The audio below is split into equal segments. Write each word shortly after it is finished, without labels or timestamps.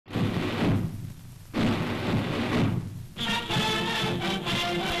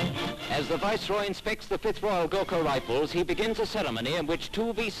As the Viceroy inspects the 5th Royal Gurkha Rifles, he begins a ceremony in which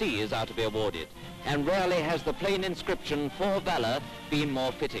 2 VCs are to be awarded, and rarely has the plain inscription "For Valour" been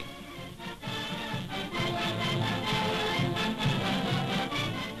more fitting.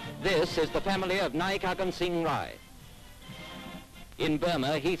 This is the family of Naik Agan Singh Rai. In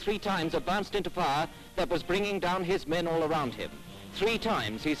Burma, he 3 times advanced into fire that was bringing down his men all around him. 3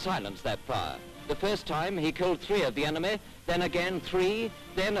 times he silenced that fire. The first time he killed 3 of the enemy, then again 3,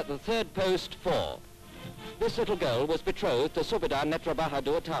 then at the 3rd post 4. This little girl was betrothed to Subedar Netra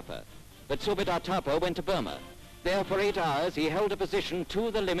Bahadur Thapa, but Subedar Thapa went to Burma. There for 8 hours he held a position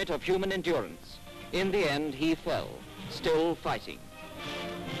to the limit of human endurance. In the end he fell, still fighting.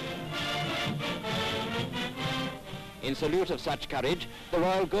 In salute of such courage, the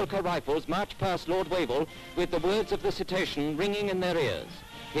Royal Gurkha Rifles marched past Lord Wavell with the words of the citation ringing in their ears.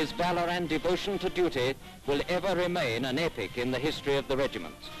 His valour and devotion to duty will ever remain an epic in the history of the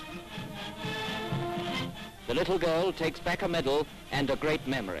regiment. The little girl takes back a medal and a great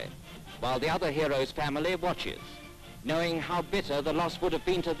memory, while the other hero's family watches, knowing how bitter the loss would have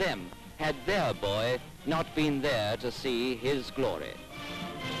been to them had their boy not been there to see his glory.